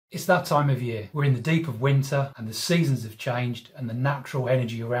It's that time of year. We're in the deep of winter and the seasons have changed and the natural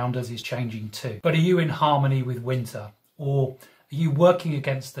energy around us is changing too. But are you in harmony with winter, or are you working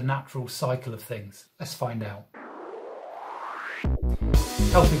against the natural cycle of things? Let's find out.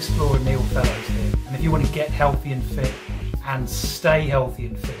 Health Explorer Neil Fellows here, and if you want to get healthy and fit and stay healthy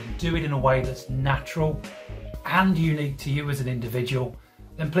and fit and do it in a way that's natural and unique to you as an individual,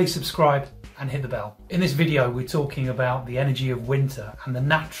 then please subscribe and hit the bell. In this video we're talking about the energy of winter and the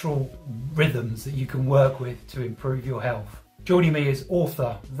natural rhythms that you can work with to improve your health. Joining me is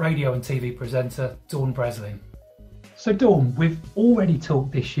author, radio and TV presenter Dawn Breslin. So Dawn, we've already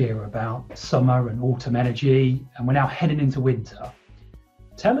talked this year about summer and autumn energy, and we're now heading into winter.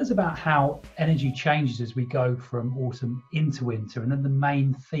 Tell us about how energy changes as we go from autumn into winter, and then the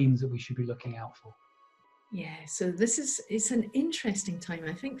main themes that we should be looking out for. Yeah, so it's an interesting time.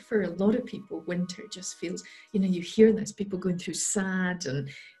 I think for a lot of people, winter just feels, you hear this, people going through sad and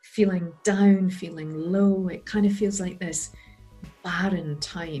feeling down, feeling low. It kind of feels like this barren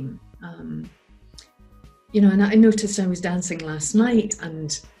time. And I noticed I was dancing last night,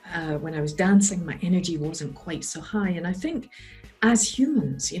 and when I was dancing, my energy wasn't quite so high. And I think as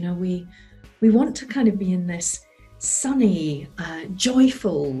humans, we want to kind of be in this sunny,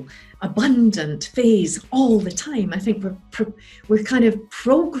 joyful, abundant phase all the time. I think we're kind of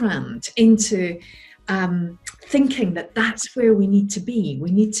programmed into thinking that that's where we need to be.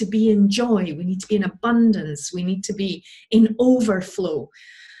 We need to be in joy. We need to be in abundance. We need to be in overflow.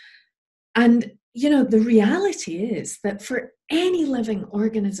 And, the reality is that for any living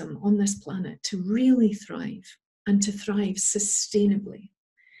organism on this planet to really thrive and to thrive sustainably,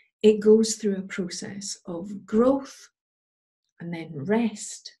 it goes through a process of growth and then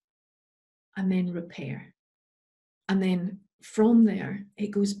rest and then repair. And then from there,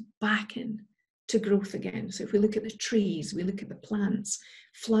 it goes back in to growth again. So if we look at the trees, we look at the plants,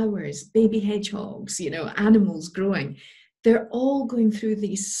 flowers, baby hedgehogs, animals growing, they're all going through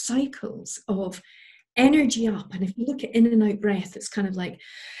these cycles of energy up. And if you look at in and out breath, it's kind of like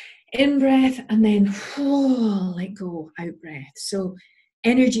in breath and then let go, out breath. So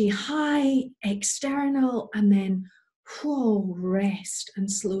energy high, external, and then rest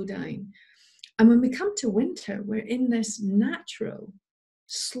and slow down. And when we come to winter, we're in this natural,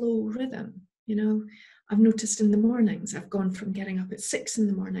 slow rhythm. I've noticed in the mornings, I've gone from getting up at 6 in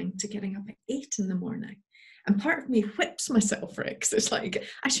the morning to getting up at 8 in the morning. And part of me whips myself for it, because it's like,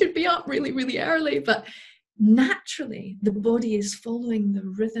 I should be up really, really early. But naturally, the body is following the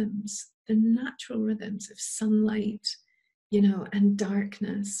rhythms, the natural rhythms of sunlight, and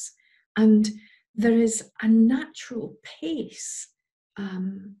darkness. And there is a natural pace,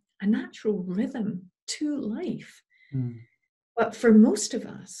 a natural rhythm to life. But for most of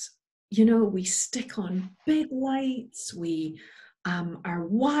us, we stick on big lights, we are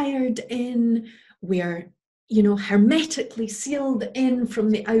wired in, we're, hermetically sealed in from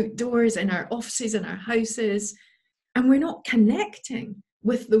the outdoors in our offices and our houses, and we're not connecting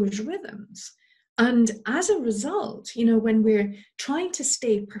with those rhythms. And as a result, when we're trying to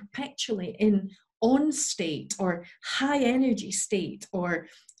stay perpetually in on state or high energy state or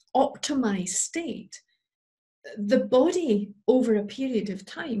optimized state, the body over a period of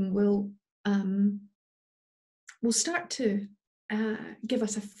time will start to give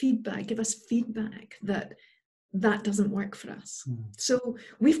us feedback that doesn't work for us. So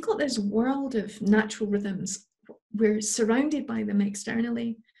we've got this world of natural rhythms. We're surrounded by them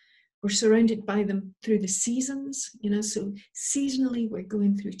externally. We're surrounded by them through the seasons, so seasonally we're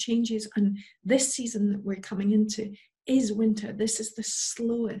going through changes. And this season that we're coming into is winter. This is the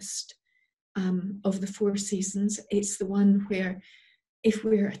slowest of the 4 seasons. It's the one where, if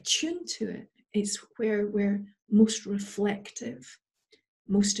we're attuned to it, it's where we're most reflective,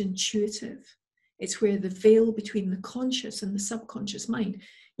 most intuitive. It's where the veil between the conscious and the subconscious mind,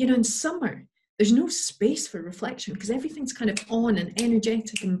 in summer, there's no space for reflection because everything's kind of on and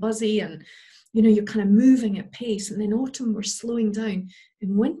energetic and buzzy, and you're kind of moving at pace. And then autumn, we're slowing down.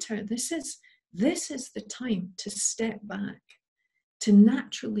 In winter, this is the time to step back, to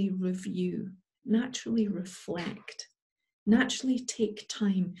naturally review, naturally reflect, naturally take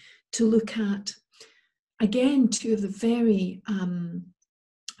time to look at, again, 2 of the very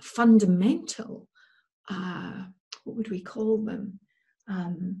fundamental, what would we call them,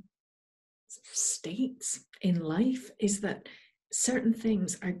 states in life, is that certain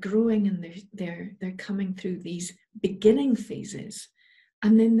things are growing and they're coming through these beginning phases,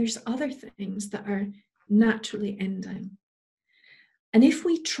 and then there's other things that are naturally ending. And if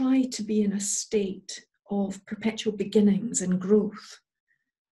we try to be in a state of perpetual beginnings and growth,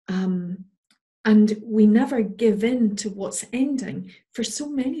 And we never give in to what's ending. For so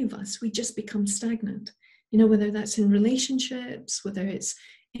many of us, we just become stagnant. You know, whether that's in relationships, whether it's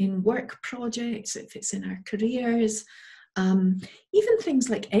in work projects, if it's in our careers, even things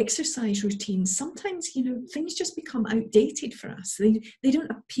like exercise routines. Sometimes, you know, things just become outdated for us. They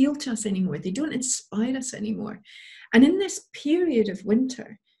don't appeal to us anymore. They don't inspire us anymore. And in this period of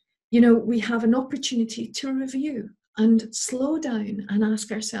winter, you know, we have an opportunity to review and slow down and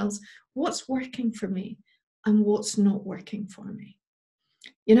ask ourselves, what's working for me and what's not working for me?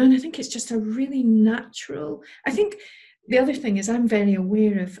 You know, and I think it's just a really natural, I think the other thing is I'm very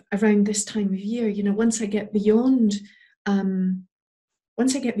aware of around this time of year, you know, once I get beyond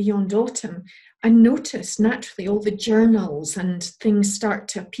autumn, I notice naturally all the journals and things start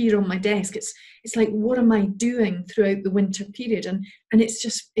to appear on my desk. It's like, what am I doing throughout the winter period? And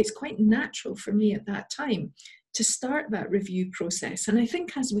it's quite natural for me at that time to start that review process. And I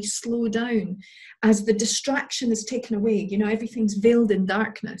think as we slow down, as the distraction is taken away, you know, everything's veiled in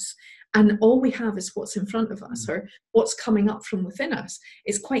darkness, and all we have is what's in front of us or what's coming up from within us.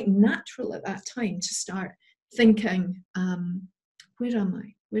 It's quite natural at that time to start thinking, where am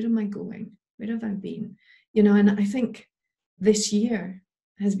I? Where am I going? Where have I been? You know, and I think this year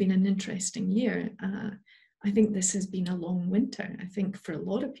has been an interesting year. I think this has been a long winter. I think for a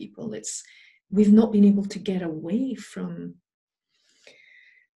lot of people, we've not been able to get away from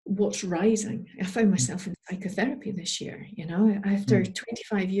what's rising. I found myself in psychotherapy this year, you know, after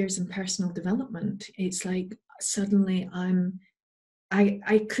 25 years in personal development. It's like suddenly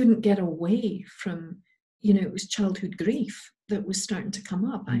I couldn't get away from, you know, it was childhood grief that was starting to come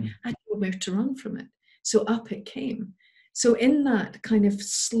up. I had nowhere to run from it. So up it came. So in that kind of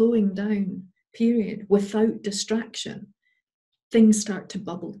slowing down period without distraction, things start to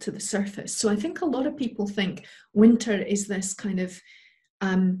bubble to the surface. So I think a lot of people think winter is this kind of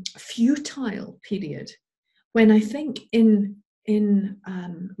futile period, when I think in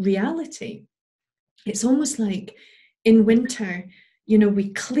reality, it's almost like in winter, you know, we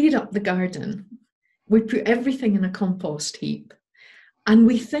clear up the garden, we put everything in a compost heap, and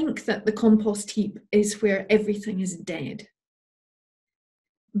we think that the compost heap is where everything is dead.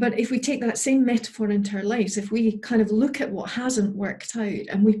 But if we take that same metaphor into our lives, if we kind of look at what hasn't worked out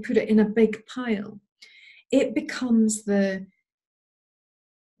and we put it in a big pile, it becomes the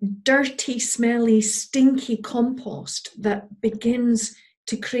dirty, smelly, stinky compost that begins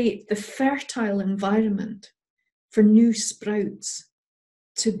to create the fertile environment for new sprouts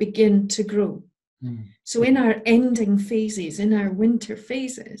to begin to grow. So in our ending phases, in our winter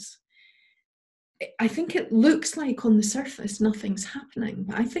phases, I think it looks like on the surface nothing's happening,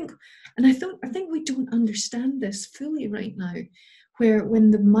 but I think we don't understand this fully right now, where when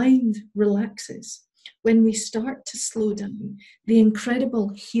the mind relaxes, when we start to slow down, the incredible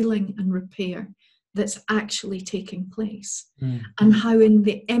healing and repair that's actually taking place, and how in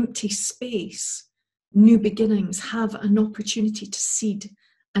the empty space, new beginnings have an opportunity to seed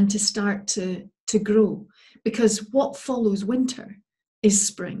and to start to grow. Because what follows winter is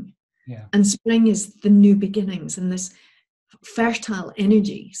spring. Yeah. And spring is the new beginnings, and this fertile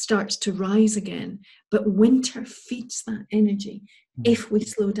energy starts to rise again. But winter feeds that energy if we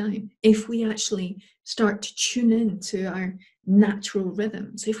slow down, if we actually start to tune in to our natural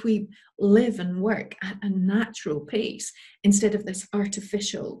rhythms, if we live and work at a natural pace instead of this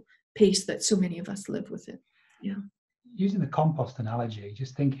artificial pace that so many of us live with it. Yeah. Using the compost analogy,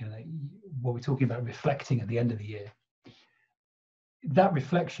 just thinking that what we're talking about reflecting at the end of the year, that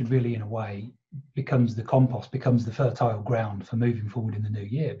reflection really in a way becomes the compost, becomes the fertile ground for moving forward in the new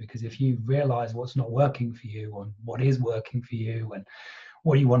year. Because if you realize what's not working for you and what is working for you and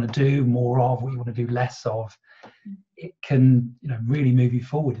what you want to do more of, what you want to do less of, it can, you know, really move you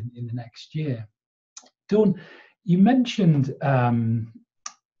forward in the next year. Dawn, you mentioned a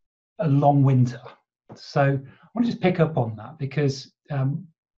long winter. So I want to just pick up on that, because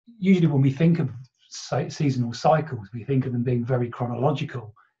usually when we think of seasonal cycles, we think of them being very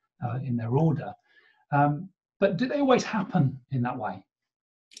chronological in their order. But do they always happen in that way?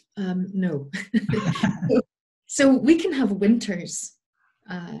 No. So we can have winters,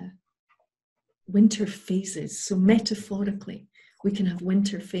 winter phases. So metaphorically, we can have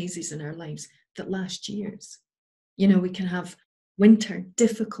winter phases in our lives that last years. You know, we can have winter,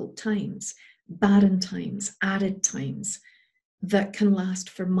 difficult times, barren times, arid times that can last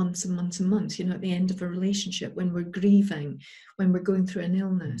for months and months and months. You know, at the end of a relationship, when we're grieving, when we're going through an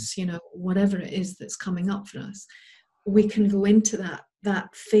illness, you know, whatever it is that's coming up for us, we can go into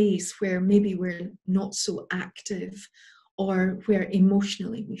that phase where maybe we're not so active, or where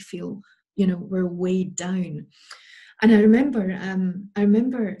emotionally we feel, you know, we're weighed down. And I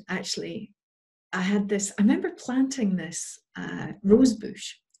remember actually I remember planting this rose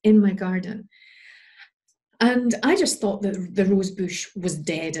bush in my garden. And I just thought that the rose bush was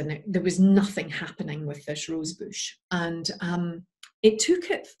dead and there was nothing happening with this rose bush. And it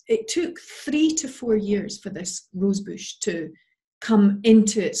took 3 to 4 years for this rose bush to come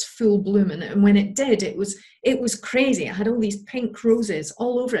into its full bloom. And when it did, it was crazy. It had all these pink roses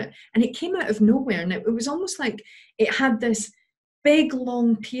all over it. And it came out of nowhere. And it was almost like it had this big,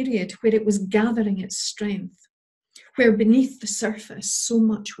 long period where it was gathering its strength, where beneath the surface so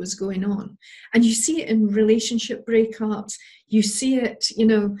much was going on. And you see it in relationship breakups, you see it,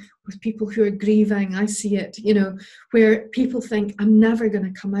 with people who are grieving. I see it, where people think, I'm never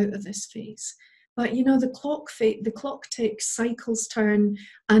going to come out of this phase. But the clock ticks, cycles turn,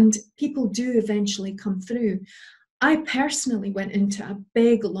 and people do eventually come through. I personally went into a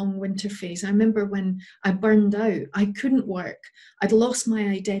big, long winter phase. I remember when I burned out, I couldn't work. I'd lost my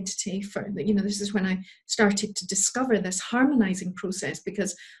identity this is when I started to discover this harmonizing process,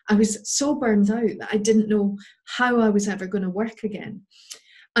 because I was so burned out that I didn't know how I was ever going to work again.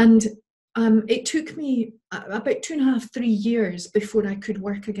 And it took me about 2.5, 3 years before I could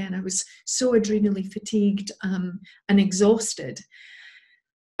work again. I was so adrenally fatigued and exhausted.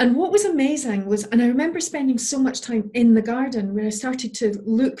 And what was amazing was, and I remember spending so much time in the garden where I started to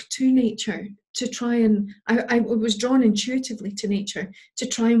look to nature to try and, I was drawn intuitively to nature to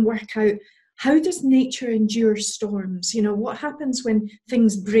try and work out, how does nature endure storms? What happens when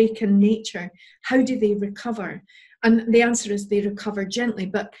things break in nature? How do they recover? And the answer is they recover gently.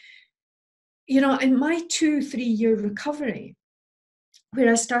 But, in my 2-3 year recovery,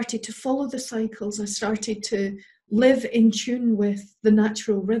 where I started to follow the cycles, I started to live in tune with the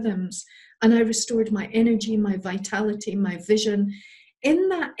natural rhythms, and I restored my energy, my vitality, my vision. In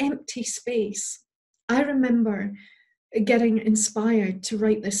that empty space, I remember getting inspired to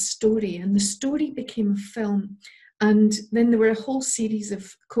write this story, and the story became a film. And then there were a whole series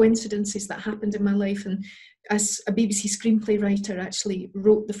of coincidences that happened in my life, and as a BBC screenplay writer, actually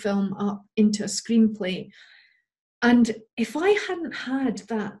wrote the film up into a screenplay. And if I hadn't had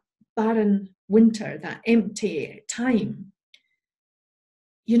that barren winter, that empty time,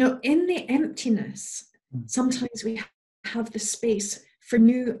 in the emptiness, sometimes we have the space for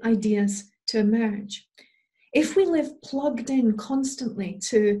new ideas to emerge. If we live plugged in constantly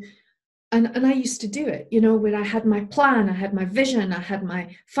to, and I used to do it, where I had my plan, I had my vision, I had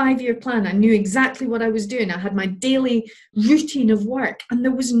my 5-year plan, I knew exactly what I was doing, I had my daily routine of work, and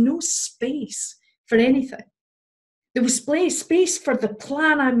there was no space for anything. There was space for the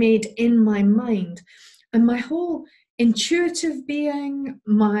plan I made in my mind, and my whole intuitive being,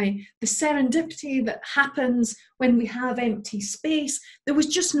 the serendipity that happens when we have empty space. There was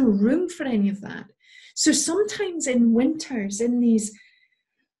just no room for any of that. So sometimes in winters, in these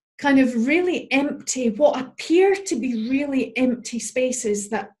kind of really empty, what appear to be really empty spaces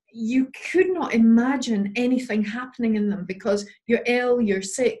that you could not imagine anything happening in them because you're ill, you're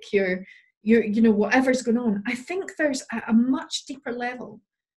sick, you're whatever's going on. I think there's a much deeper level,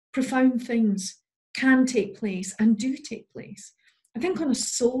 profound things can take place and do take place. I think on a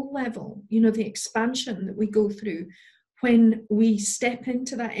soul level, the expansion that we go through when we step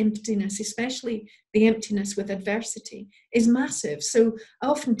into that emptiness, especially the emptiness with adversity, is massive. So I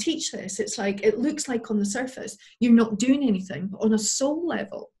often teach this. It's like, it looks like on the surface, you're not doing anything, but on a soul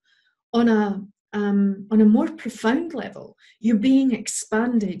level, on a more profound level, you're being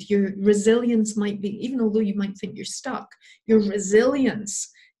expanded. Your resilience might be, even although you might think you're stuck, your resilience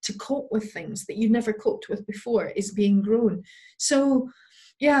to cope with things that you never coped with before is being grown. So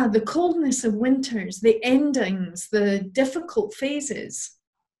yeah, the coldness of winters, the endings, the difficult phases,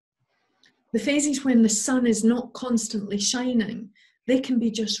 the phases when the sun is not constantly shining, they can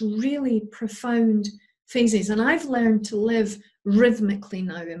be just really profound phases. And I've learned to live rhythmically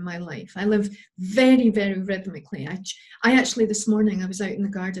now in my life. I live very, very rhythmically. I actually, this morning I was out in the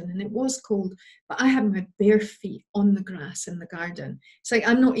garden and it was cold, but I had my bare feet on the grass in the garden. It's like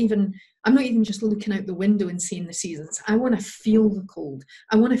I'm not even just looking out the window and seeing the seasons. I want to feel the cold.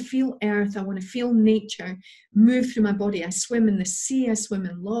 I want to feel earth. I want to feel nature move through my body. I swim in the sea. I swim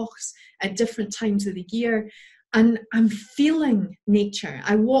in lochs at different times of the year. And I'm feeling nature.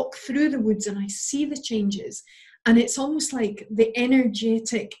 I walk through the woods and I see the changes. And it's almost like the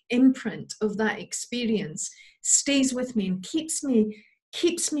energetic imprint of that experience stays with me and keeps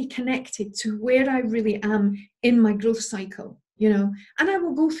me connected to where I really am in my growth cycle, And I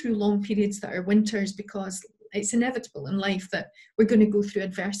will go through long periods that are winters because it's inevitable in life that we're going to go through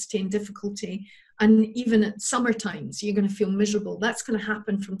adversity and difficulty. And even at summer times, you're going to feel miserable. That's going to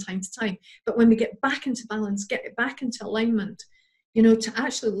happen from time to time. But when we get back into balance, get back into alignment, You know, to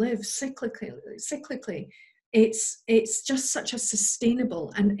actually live cyclically, it's just such a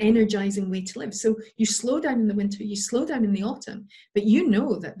sustainable and energizing way to live. So you slow down in the winter, you slow down in the autumn, but you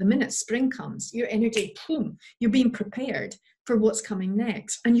know that the minute spring comes, your energy, boom, you're being prepared for what's coming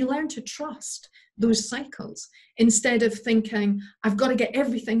next. And you learn to trust those cycles instead of thinking, I've got to get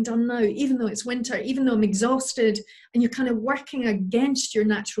everything done now, even though it's winter, even though I'm exhausted, and you're kind of working against your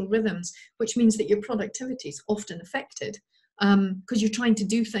natural rhythms, which means that your productivity is often affected because you're trying to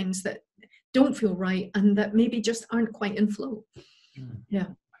do things that don't feel right and that maybe just aren't quite in flow. Yeah.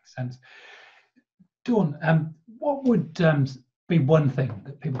 Makes sense. Dawn, what would be one thing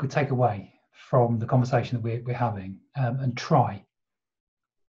that people could take away from the conversation that we're having and try?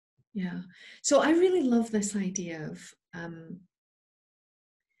 Yeah. So I really love this idea of,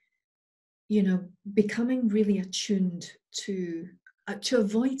 you know, becoming really attuned to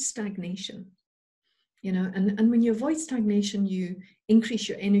avoid stagnation. You know, and when you avoid stagnation, you increase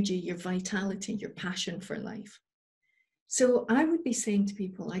your energy, your vitality, your passion for life. So I would be saying to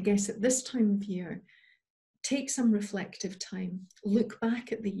people, I guess at this time of year, take some reflective time, look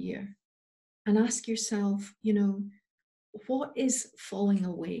back at the year and ask yourself, you know, what is falling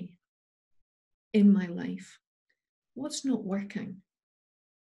away in my life? What's not working?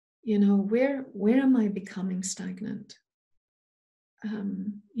 You know, where am I becoming stagnant?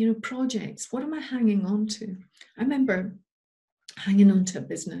 You know, projects, what am I hanging on to? I remember hanging on to a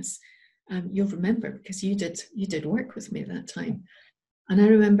business. You'll remember because you did work with me at that time. And I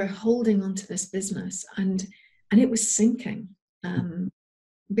remember holding on to this business and it was sinking.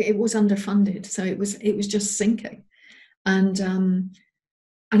 But it was underfunded. So it was just sinking. And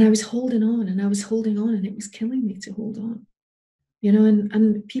I was holding on and I was holding on and it was killing me to hold on. You know,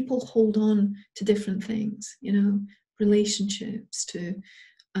 and people hold on to different things, you know, relationships, to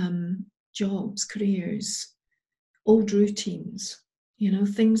jobs, careers, old routines, you know,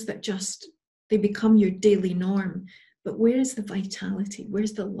 things that just, they become your daily norm. But where is the vitality?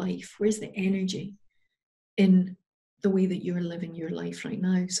 Where's the life? Where's the energy in the way that you're living your life right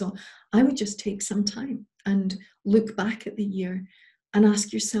now? So I would just take some time and look back at the year and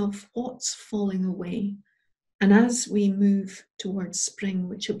ask yourself, what's falling away? And as we move towards spring,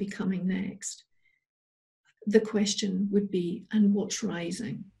 which will be coming next, the question would be, and what's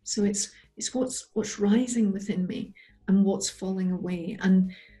rising? So it's what's rising within me and what's falling away,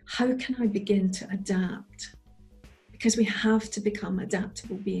 and how can I begin to adapt? Because we have to become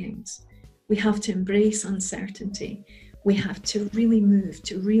adaptable beings. We have to embrace uncertainty. We have to really move,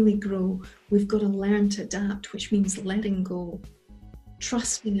 to really grow. We've got to learn to adapt, which means letting go,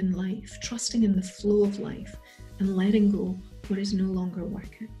 trusting in life, trusting in the flow of life, and letting go what is no longer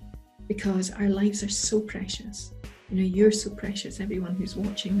working. Because our lives are so precious. You know, you're so precious. Everyone who's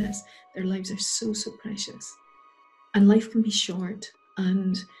watching this, their lives are so, so precious. And life can be short.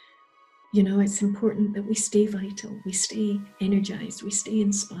 And, you know, it's important that we stay vital, we stay energized, we stay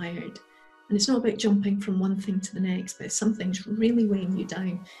inspired. And it's not about jumping from one thing to the next, but if something's really weighing you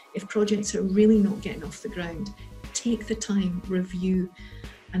down, if projects are really not getting off the ground, take the time, review,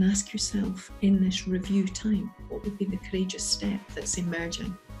 and ask yourself in this review time, what would be the courageous step that's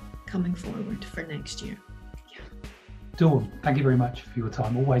emerging, coming forward for next year. Yeah. Dawn, thank you very much for your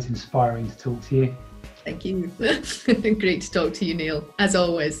time. Always inspiring to talk to you. Thank you. Great to talk to you, Neil, as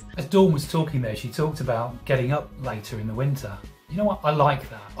always. As Dawn was talking there, she talked about getting up later in the winter. You know what? I like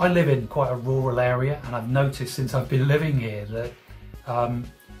that. I live in quite a rural area, and I've noticed since I've been living here that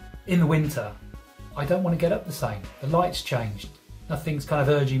in the winter, I don't want to get up the same. The light's changed. Nothing's kind of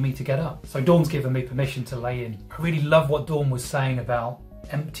urging me to get up. So Dawn's given me permission to lay in. I really love what Dawn was saying about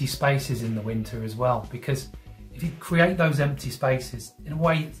empty spaces in the winter as well, because if you create those empty spaces, in a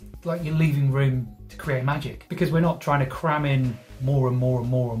way it's like you're leaving room to create magic, because we're not trying to cram in more and more and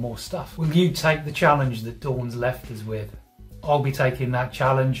more and more stuff. Will you take the challenge that Dawn's left us with? I'll be taking that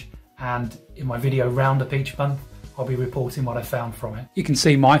challenge, and in my video roundup each month I'll be reporting what I found from it. You can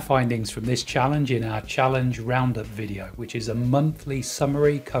see my findings from this challenge in our challenge roundup video, which is a monthly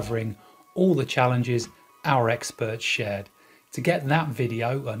summary covering all the challenges our experts shared. To get that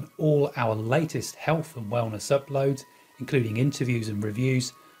video and all our latest health and wellness uploads, including interviews and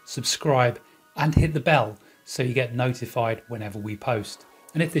reviews, subscribe and hit the bell so you get notified whenever we post.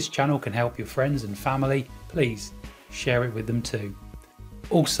 And if this channel can help your friends and family, please share it with them too.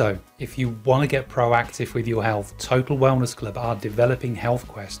 Also, if you want to get proactive with your health, Total Wellness Club are developing health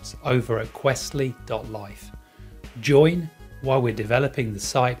quests over at questly.life. Join while we're developing the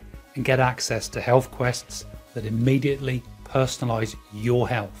site and get access to health quests that immediately personalize your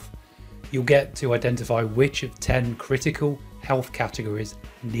health. You'll get to identify which of 10 critical health categories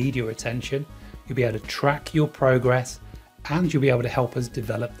need your attention. You'll be able to track your progress and you'll be able to help us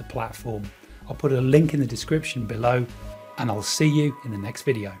develop the platform. I'll put a link in the description below, and I'll see you in the next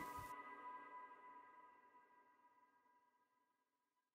video.